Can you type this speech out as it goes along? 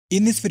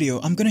In this video,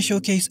 I'm going to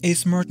showcase a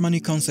smart money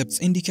concepts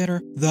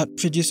indicator that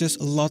produces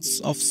lots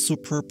of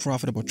super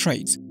profitable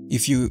trades.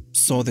 If you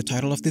saw the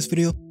title of this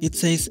video, it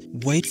says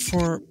wait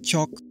for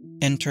CHoCH,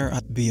 enter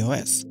at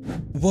BOS.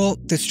 Well,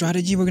 the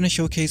strategy we're going to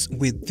showcase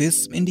with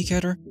this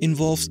indicator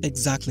involves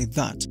exactly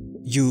that.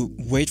 You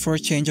wait for a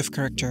change of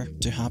character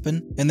to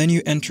happen, and then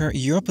you enter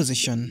your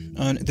position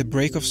on the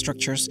break of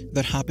structures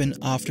that happen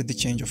after the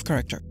change of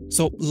character.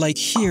 So like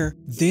here,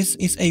 this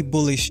is a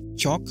bullish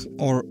CHoCH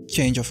or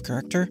change of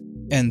character,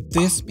 and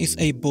this is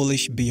a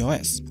bullish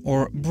BOS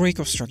or break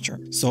of structure.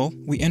 So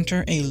we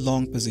enter a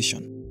long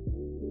position.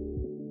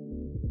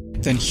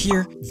 Then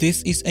here,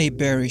 this is a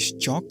bearish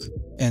CHoCH,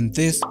 and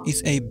this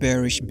is a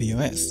bearish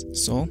BOS.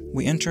 So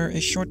we enter a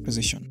short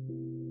position.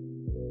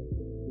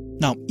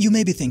 Now, you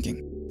may be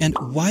thinking, and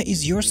why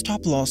is your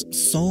stop loss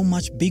so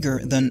much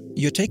bigger than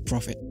your take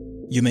profit?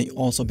 You may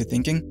also be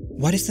thinking,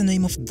 what is the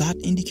name of that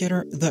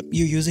indicator that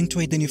you're using to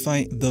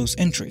identify those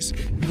entries?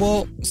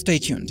 Well, stay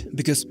tuned,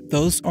 because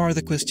those are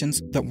the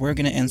questions that we're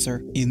going to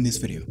answer in this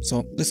video.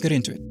 So let's get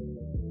into it.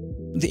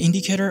 The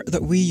indicator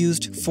that we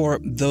used for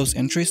those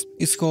entries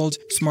is called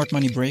Smart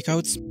Money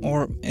Breakouts,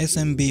 or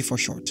SMB for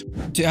short.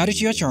 To add it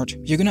to your chart,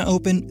 you're going to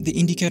open the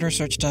indicator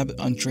search tab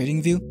on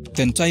TradingView,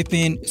 then type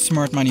in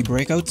Smart Money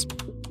Breakouts,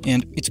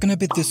 and it's going to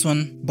be this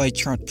one by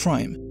Chart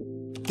Prime.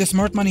 The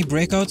Smart Money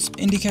Breakouts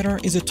indicator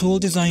is a tool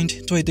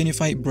designed to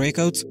identify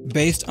breakouts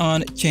based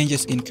on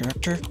changes in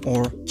character,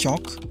 or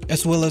CHoCH,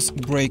 as well as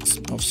breaks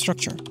of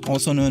structure,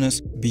 also known as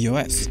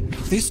BOS.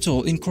 This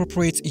tool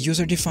incorporates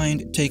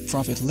user-defined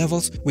take-profit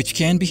levels, which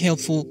can be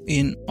helpful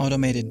in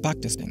automated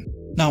backtesting.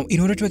 Now, in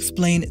order to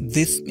explain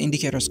this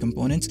indicator's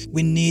components,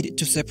 we need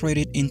to separate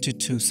it into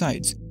two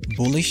sides,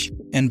 bullish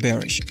and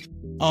bearish.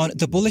 On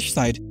the bullish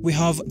side, we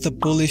have the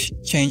bullish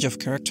change of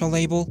character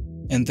label,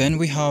 and then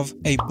we have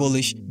a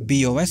bullish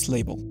BOS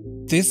label.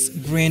 This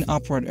green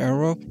upward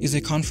arrow is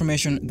a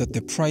confirmation that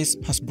the price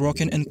has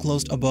broken and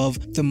closed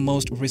above the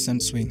most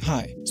recent swing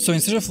high. So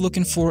instead of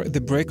looking for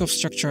the break of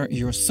structure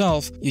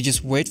yourself, you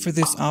just wait for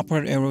this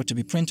upward arrow to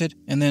be printed,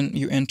 and then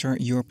you enter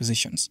your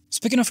positions.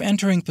 Speaking of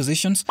entering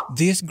positions,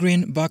 these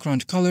green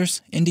background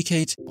colors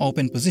indicate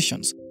open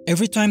positions.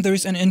 Every time there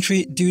is an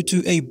entry due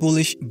to a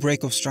bullish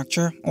break of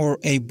structure or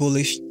a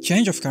bullish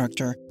change of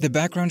character, the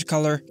background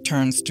color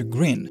turns to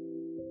green.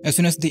 As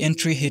soon as the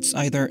entry hits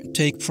either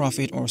take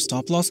profit or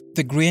stop loss,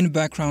 the green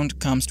background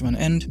comes to an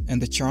end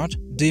and the chart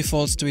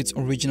defaults to its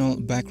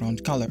original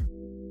background color.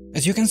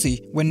 As you can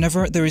see,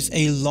 whenever there is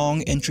a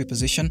long entry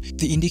position,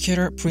 the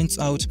indicator prints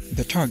out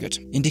the target,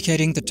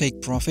 indicating the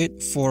take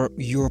profit for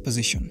your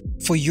position.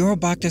 For your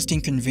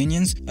backtesting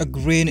convenience, a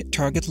green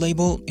target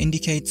label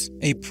indicates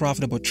a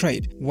profitable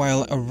trade,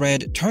 while a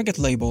red target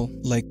label,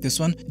 like this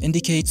one,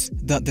 indicates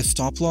that the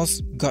stop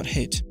loss got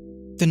hit.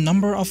 The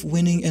number of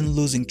winning and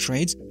losing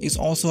trades is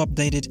also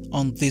updated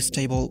on this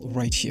table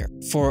right here.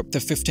 For the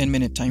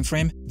 15-minute time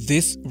frame,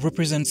 this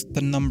represents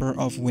the number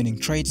of winning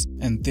trades,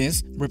 and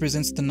this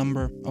represents the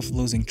number of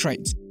losing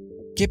trades.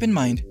 Keep in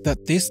mind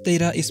that this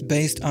data is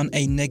based on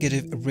a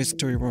negative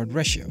risk-to-reward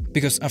ratio,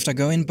 because after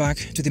going back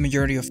to the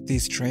majority of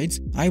these trades,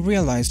 I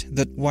realized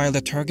that while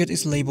the target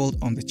is labeled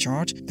on the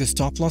chart, the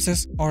stop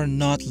losses are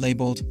not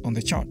labeled on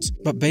the charts.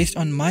 But based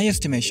on my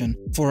estimation,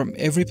 for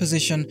every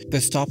position,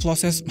 the stop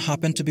losses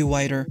happen to be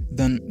wider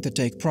than the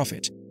take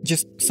profit.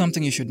 Just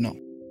something you should know.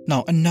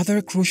 Now,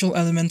 another crucial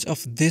element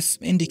of this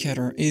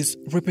indicator is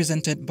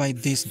represented by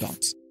these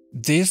dots.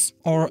 These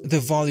are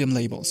the volume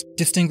labels,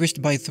 distinguished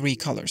by three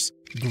colors: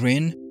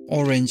 green,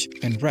 orange,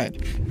 and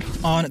red.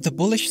 On the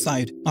bullish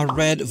side, a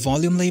red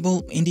volume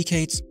label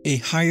indicates a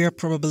higher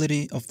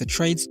probability of the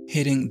trades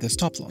hitting the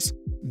stop loss.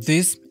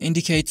 This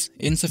indicates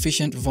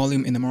insufficient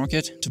volume in the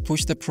market to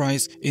push the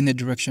price in the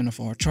direction of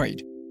our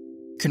trade.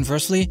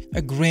 Conversely,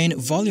 a green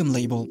volume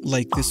label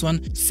like this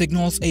one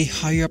signals a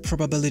higher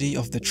probability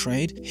of the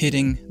trade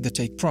hitting the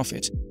take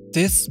profit.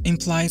 This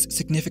implies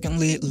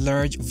significantly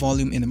large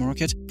volume in the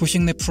market,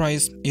 pushing the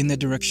price in the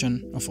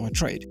direction of our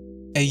trade.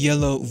 A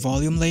yellow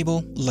volume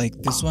label, like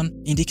this one,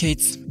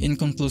 indicates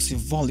inconclusive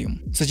volume,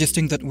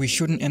 suggesting that we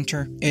shouldn't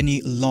enter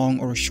any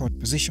long or short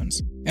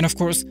positions. And of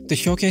course, the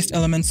showcased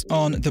elements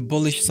on the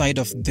bullish side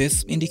of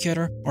this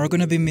indicator are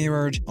going to be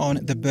mirrored on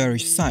the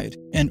bearish side,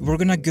 and we're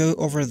going to go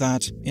over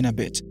that in a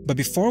bit. But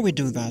before we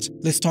do that,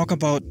 let's talk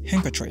about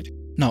hankotrade.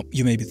 Now,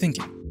 you may be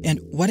thinking,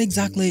 and what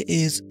exactly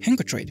is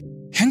hankotrade?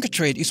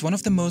 hankotrade is one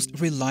of the most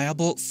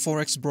reliable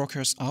Forex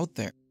brokers out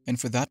there, and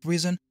for that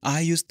reason, I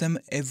use them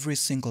every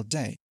single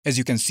day. As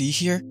you can see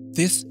here,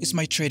 this is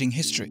my trading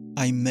history.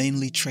 I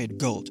mainly trade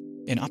gold,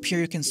 and up here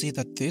you can see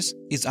that this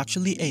is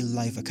actually a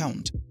live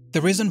account.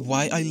 The reason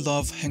why I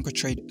love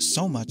hankotrade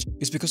so much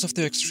is because of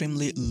their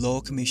extremely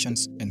low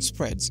commissions and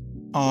spreads.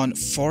 On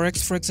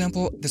Forex, for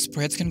example, the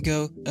spreads can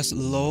go as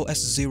low as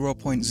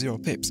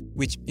 0.0 pips,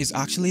 which is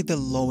actually the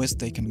lowest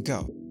they can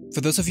go. For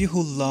those of you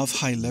who love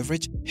high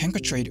leverage,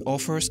 hankotrade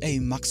offers a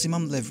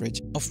maximum leverage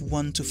of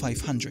 1 to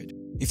 500.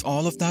 If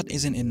all of that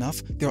isn't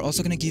enough, they're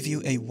also going to give you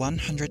a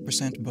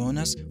 100%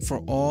 bonus for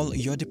all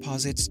your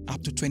deposits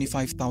up to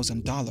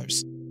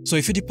 $25,000. So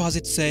if you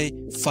deposit, say,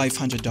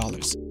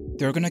 $500,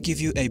 they're gonna give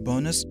you a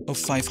bonus of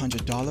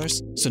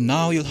 $500. So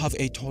now you'll have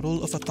a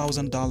total of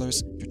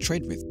 $1,000 to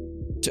trade with.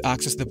 To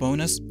access the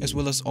bonus, as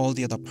well as all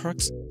the other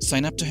perks,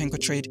 sign up to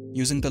hankotrade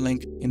using the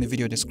link in the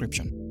video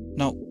description.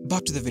 Now,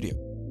 back to the video.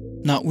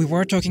 Now, we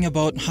were talking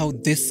about how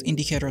this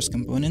indicator's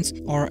components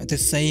are the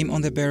same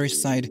on the bearish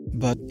side,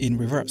 but in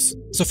reverse.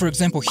 So for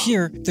example,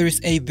 here, there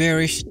is a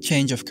bearish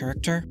change of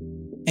character,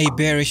 a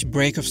bearish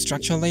break of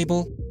structure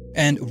label,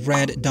 and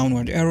red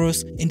downward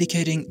arrows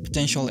indicating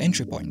potential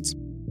entry points.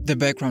 The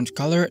background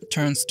color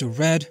turns to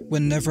red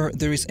whenever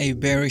there is a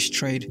bearish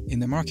trade in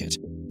the market.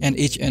 And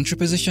each entry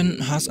position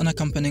has an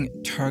accompanying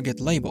target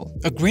label.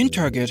 A green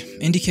target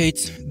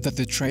indicates that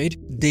the trade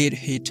did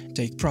hit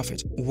take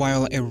profit,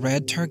 while a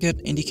red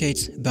target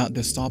indicates that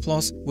the stop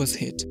loss was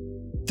hit.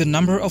 The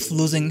number of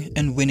losing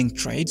and winning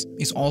trades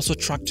is also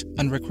tracked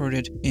and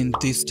recorded in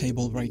this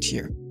table right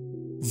here.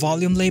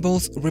 Volume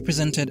labels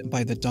represented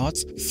by the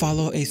dots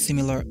follow a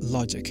similar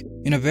logic.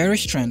 In a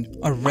bearish trend,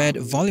 a red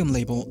volume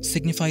label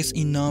signifies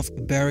enough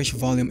bearish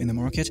volume in the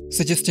market,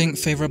 suggesting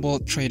favorable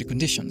trade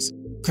conditions.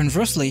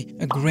 Conversely,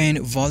 a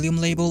green volume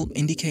label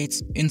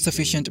indicates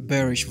insufficient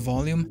bearish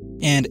volume,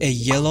 and a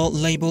yellow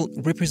label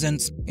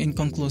represents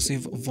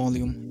inconclusive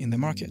volume in the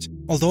market.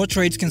 Although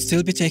trades can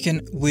still be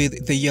taken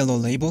with the yellow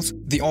labels,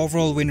 the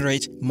overall win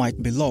rate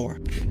might be lower.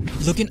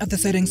 Looking at the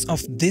settings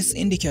of this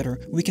indicator,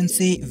 we can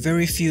see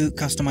very few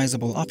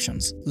customizable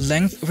options.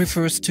 Length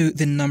refers to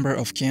the number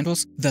of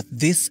candles that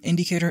this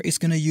indicator is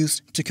going to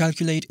use to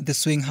calculate the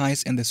swing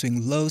highs and the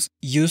swing lows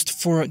used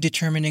for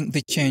determining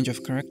the change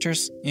of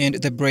characters and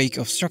the break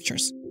of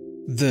structures.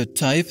 The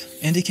type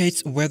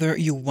indicates whether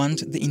you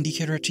want the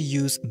indicator to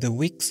use the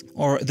wicks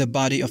or the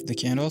body of the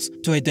candles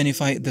to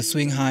identify the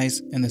swing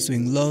highs and the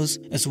swing lows,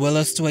 as well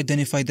as to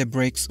identify the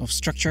breaks of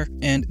structure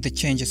and the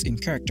changes in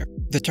character.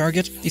 The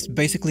target is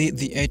basically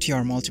the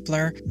ATR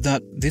multiplier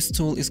that this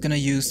tool is going to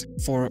use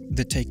for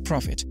the take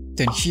profit.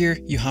 Then here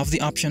you have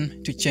the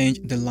option to change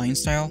the line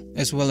style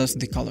as well as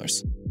the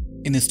colors.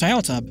 In the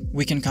Style tab,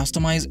 we can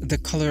customize the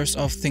colors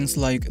of things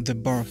like the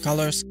bar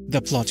colors,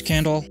 the plot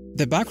candle,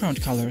 the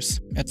background colors,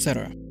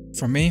 etc.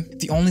 For me,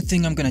 the only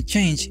thing I'm gonna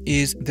change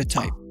is the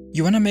type.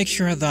 You wanna make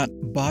sure that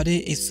body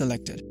is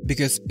selected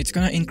because it's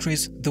gonna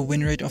increase the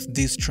win rate of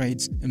these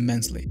trades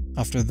immensely.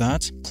 After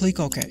that,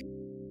 click OK.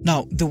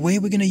 Now, the way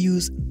we're gonna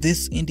use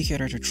this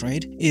indicator to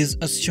trade is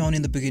as shown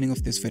in the beginning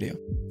of this video.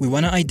 We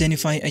wanna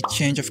identify a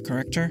change of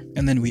character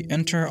and then we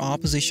enter our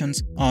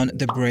positions on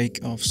the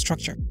break of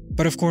structure.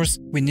 But of course,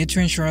 we need to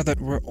ensure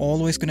that we're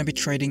always going to be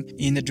trading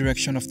in the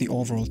direction of the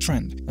overall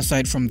trend.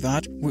 Aside from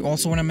that, we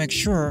also want to make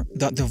sure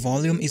that the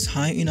volume is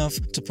high enough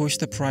to push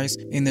the price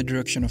in the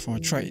direction of our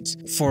trades.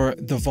 For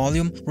the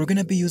volume, we're going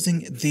to be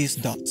using these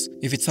dots.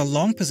 If it's a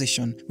long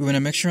position, we want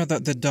to make sure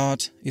that the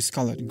dot is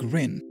colored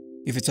green.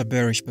 If it's a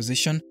bearish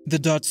position, the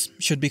dots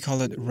should be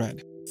colored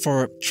red.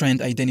 For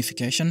trend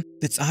identification,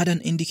 let's add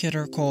an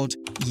indicator called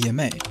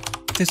EMA.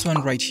 This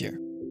one right here.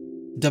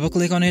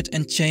 Double-click on it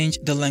and change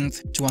the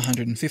length to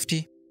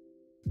 150.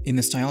 In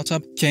the Style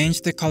tab,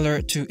 change the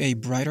color to a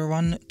brighter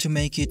one to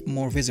make it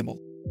more visible.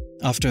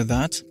 After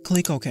that,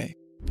 click OK.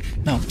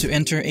 Now, to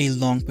enter a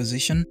long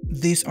position,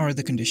 these are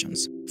the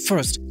conditions.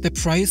 First, the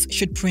price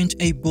should print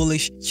a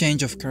bullish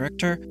change of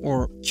character,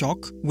 or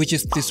CHoCH, which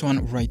is this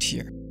one right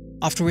here.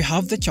 After we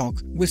have the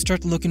CHoCH, we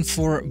start looking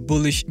for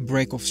bullish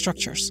break of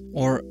structures,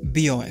 or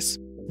BOS.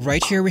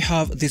 Right here we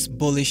have this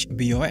bullish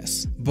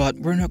BOS, but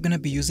we're not going to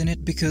be using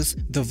it because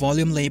the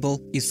volume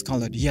label is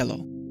colored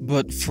yellow.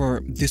 But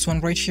for this one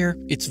right here,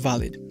 it's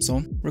valid.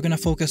 So we're going to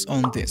focus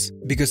on this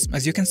because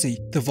as you can see,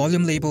 the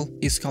volume label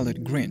is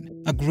colored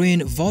green. A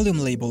green volume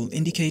label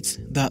indicates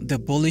that the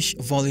bullish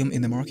volume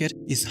in the market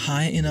is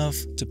high enough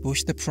to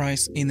push the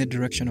price in the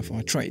direction of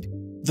our trade.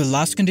 The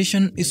last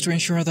condition is to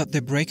ensure that the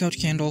breakout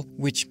candle,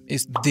 which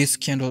is this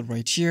candle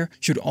right here,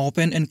 should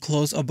open and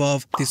close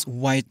above this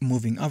white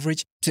moving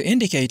average to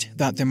indicate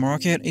that the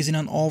market is in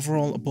an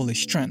overall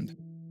bullish trend.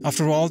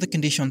 After all the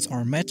conditions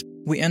are met,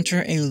 we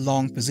enter a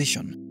long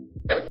position.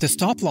 The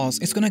stop loss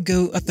is going to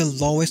go at the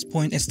lowest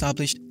point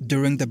established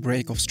during the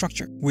break of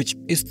structure, which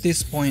is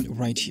this point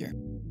right here.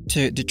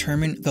 To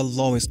determine the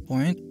lowest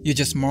point, you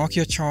just mark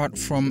your chart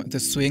from the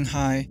swing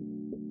high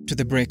to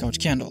the breakout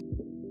candle.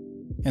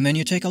 And then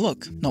you take a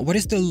look. Now, what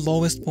is the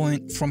lowest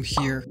point from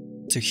here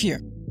to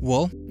here?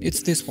 Well,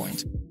 it's this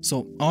point.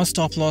 So our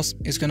stop loss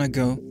is going to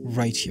go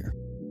right here.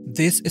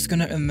 This is going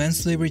to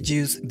immensely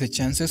reduce the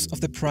chances of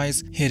the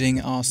price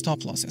hitting our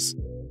stop losses.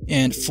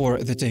 And for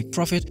the take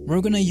profit,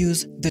 we're going to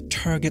use the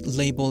target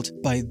labeled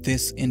by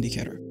this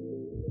indicator.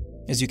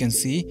 As you can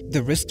see,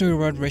 the risk to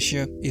reward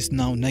ratio is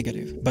now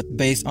negative, but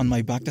based on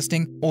my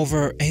backtesting,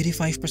 over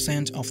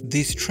 85% of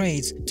these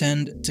trades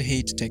tend to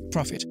hit take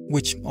profit,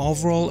 which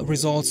overall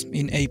results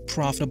in a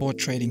profitable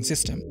trading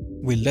system.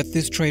 We let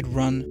this trade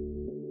run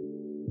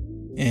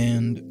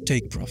and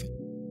take profit.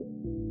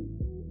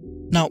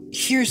 Now,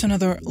 here's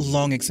another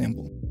long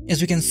example.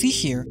 As we can see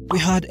here, we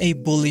had a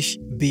bullish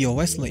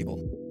BOS label.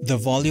 The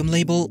volume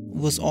label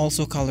was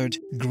also colored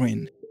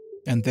green.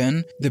 And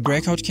then the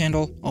breakout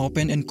candle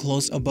opened and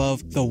closed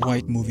above the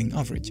white moving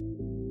average.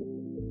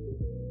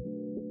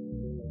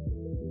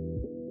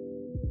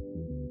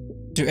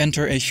 To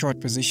enter a short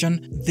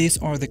position, these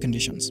are the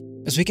conditions.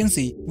 As we can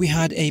see, we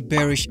had a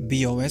bearish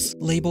BOS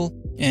label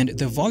and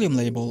the volume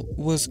label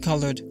was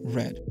colored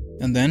red.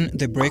 And then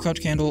the breakout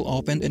candle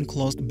opened and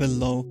closed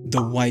below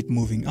the white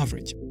moving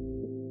average.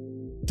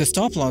 The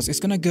stop loss is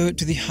going to go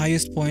to the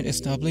highest point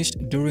established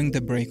during the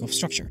break of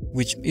structure,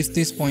 which is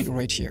this point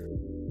right here.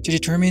 To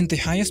determine the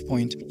highest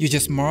point, you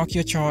just mark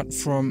your chart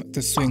from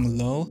the swing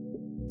low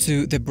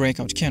to the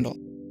breakout candle.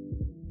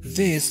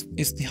 This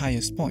is the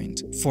highest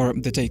point. For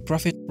the take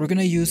profit, we're going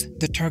to use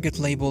the target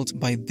labeled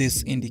by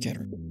this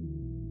indicator.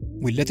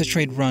 We let the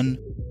trade run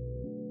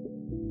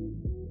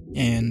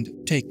and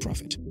take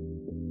profit.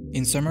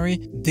 In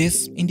summary,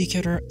 this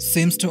indicator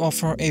seems to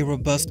offer a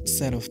robust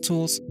set of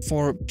tools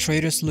for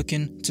traders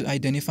looking to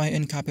identify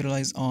and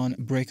capitalize on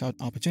breakout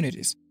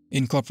opportunities.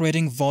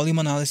 Incorporating volume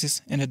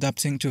analysis and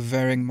adapting to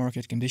varying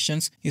market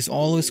conditions is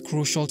always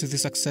crucial to the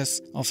success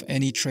of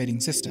any trading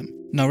system.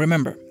 Now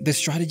remember, the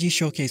strategy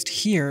showcased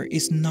here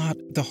is not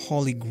the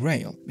holy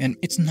grail, and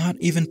it's not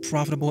even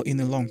profitable in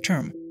the long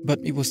term, but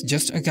it was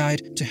just a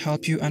guide to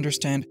help you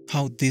understand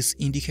how this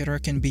indicator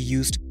can be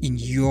used in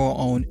your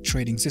own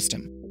trading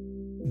system.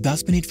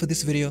 That's been it for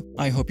this video.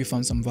 I hope you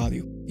found some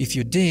value. If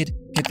you did,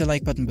 hit the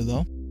like button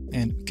below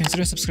and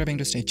consider subscribing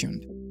to stay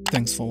tuned.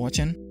 Thanks for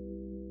watching.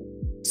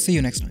 See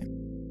you next time.